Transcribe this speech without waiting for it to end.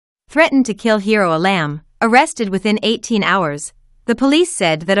threatened to kill Hero Alam, arrested within 18 hours. The police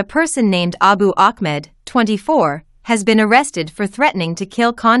said that a person named Abu Ahmed, 24, has been arrested for threatening to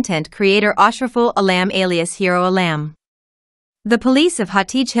kill content creator Ashraful Alam alias Hero Alam. The police of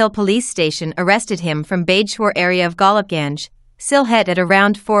Hatirjheel Police Station arrested him from Bhadeshwar area of Golapganj, Sylhet at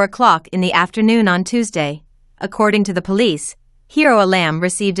around 4 o'clock in the afternoon on Tuesday. According to the police, Hero Alam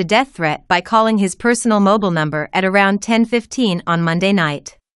received a death threat by calling his personal mobile number at around 10:15 on Monday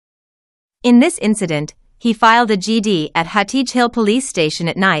night. In this incident, he filed a GD at Hatirjheel Police Station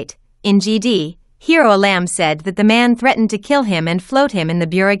at night. In GD, Hero Alam said that the man threatened to kill him and float him in the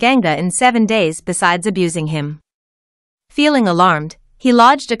Buriganga in 7 days besides abusing him. Feeling alarmed, he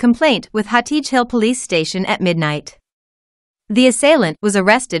lodged a complaint with Hatirjheel Police Station at midnight. The assailant was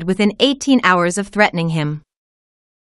arrested within 18 hours of threatening him.